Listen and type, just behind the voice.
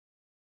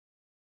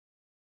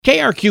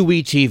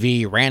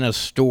KRQE-TV ran a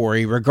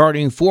story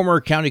regarding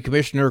former County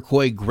Commissioner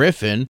Couy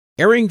Griffin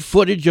airing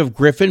footage of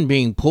Griffin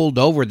being pulled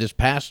over this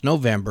past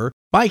November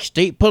by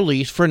state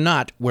police for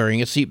not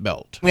wearing a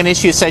seatbelt. I'm going to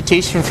issue a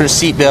citation for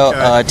seatbelt.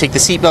 Okay. Take the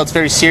seatbelts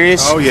very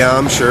serious. Oh, yeah,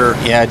 I'm sure.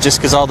 Yeah, just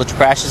because all the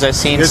crashes I've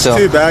seen. It's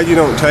too bad you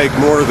don't take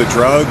more of the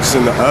drugs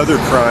and the other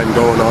crime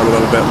going on a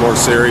little bit more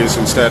serious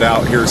instead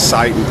out here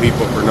citing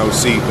people for no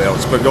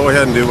seatbelts. But go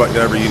ahead and do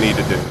whatever you need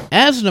to do.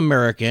 As an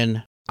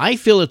American, I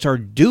feel it's our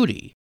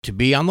duty to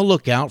be on the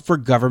lookout for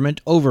government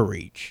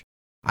overreach.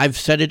 I've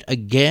said it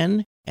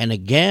again and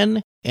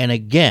again and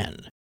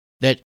again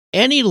that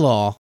any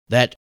law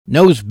that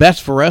knows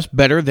best for us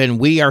better than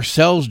we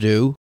ourselves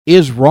do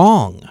is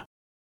wrong.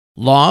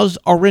 Laws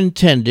are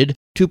intended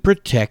to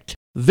protect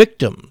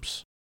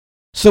victims.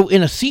 So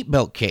in a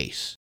seatbelt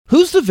case,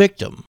 who's the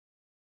victim?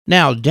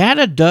 Now,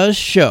 data does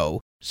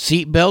show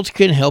seatbelts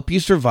can help you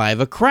survive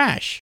a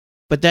crash,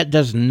 but that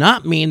does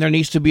not mean there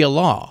needs to be a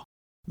law.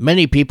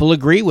 Many people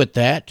agree with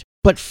that,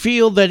 but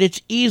feel that it's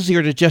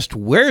easier to just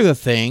wear the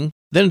thing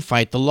than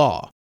fight the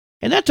law.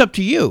 And that's up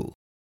to you.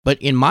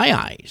 But in my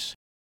eyes,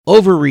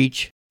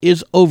 overreach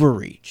is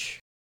overreach.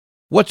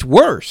 What's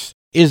worse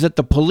is that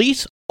the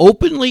police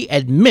openly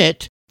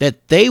admit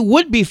that they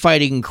would be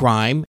fighting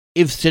crime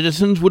if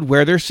citizens would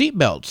wear their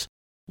seatbelts.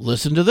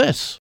 Listen to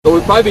this. So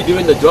we'd probably be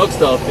doing the drug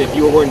stuff if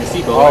you were wearing the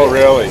seatbelt. Oh, right?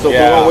 really? So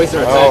Yeah. we weren't wasting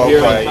our time here.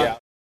 Okay, yeah.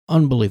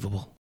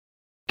 Unbelievable.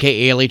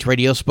 KALH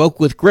Radio spoke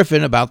with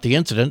Griffin about the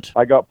incident.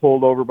 I got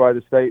pulled over by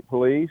the state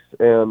police,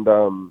 and,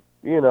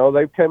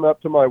 they came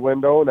up to my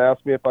window and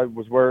asked me if I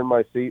was wearing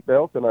my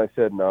seatbelt, and I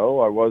said no,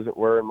 I wasn't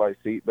wearing my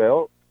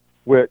seatbelt,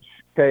 which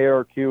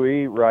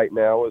KRQE right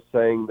now is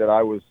saying that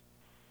I was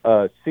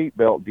a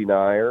seatbelt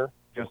denier,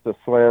 just a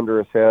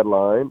slanderous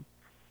headline.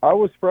 I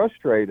was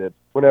frustrated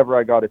whenever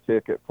I got a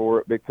ticket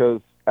for it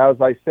because, as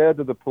I said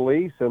to the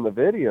police in the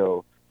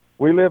video,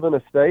 we live in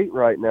a state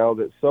right now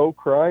that's so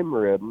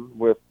crime-ridden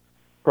with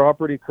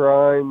property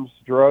crimes,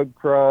 drug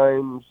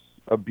crimes,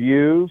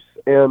 abuse,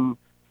 and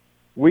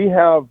we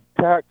have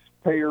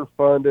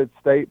taxpayer-funded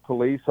state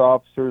police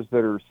officers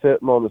that are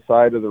sitting on the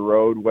side of the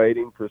road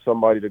waiting for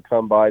somebody to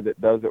come by that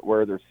doesn't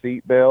wear their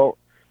seatbelt,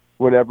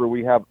 whenever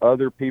we have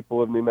other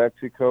people in New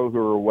Mexico who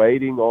are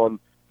waiting on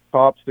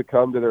cops to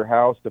come to their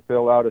house to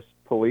fill out a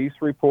police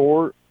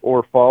report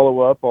or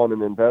follow up on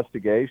an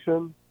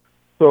investigation.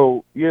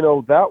 So,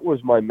 that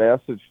was my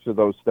message to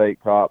those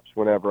state cops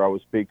whenever I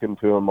was speaking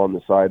to them on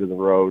the side of the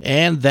road.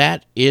 And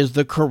that is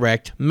the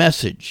correct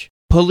message.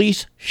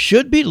 Police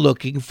should be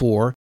looking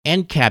for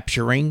and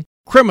capturing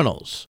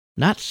criminals,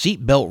 not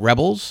seatbelt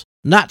rebels,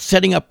 not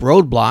setting up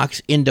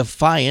roadblocks in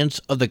defiance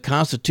of the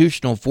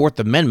constitutional Fourth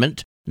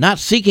Amendment, not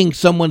seeking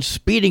someone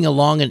speeding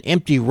along an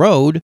empty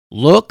road.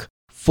 Look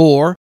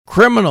for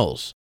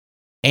criminals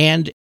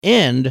and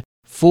end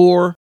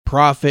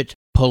for-profit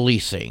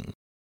policing.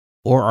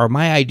 Or are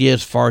my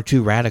ideas far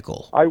too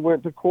radical? I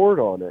went to court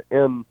on it,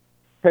 and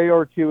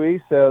KRQE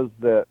says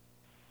that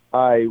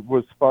I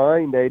was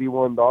fined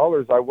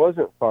 $81. I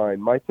wasn't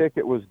fined. My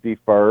ticket was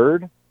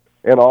deferred,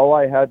 and all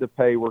I had to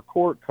pay were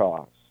court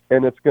costs,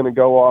 and it's going to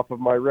go off of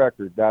my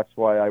record. That's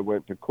why I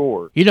went to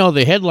court.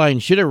 The headline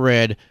should have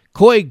read,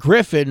 Couy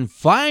Griffin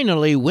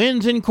finally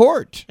wins in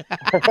court.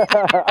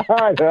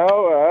 I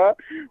know,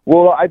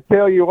 Well, I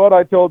tell you what,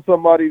 I told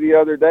somebody the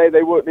other day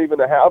they wouldn't even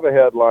have a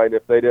headline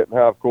if they didn't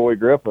have Couy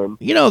Griffin.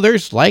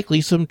 There's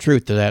likely some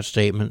truth to that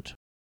statement.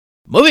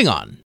 Moving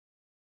on.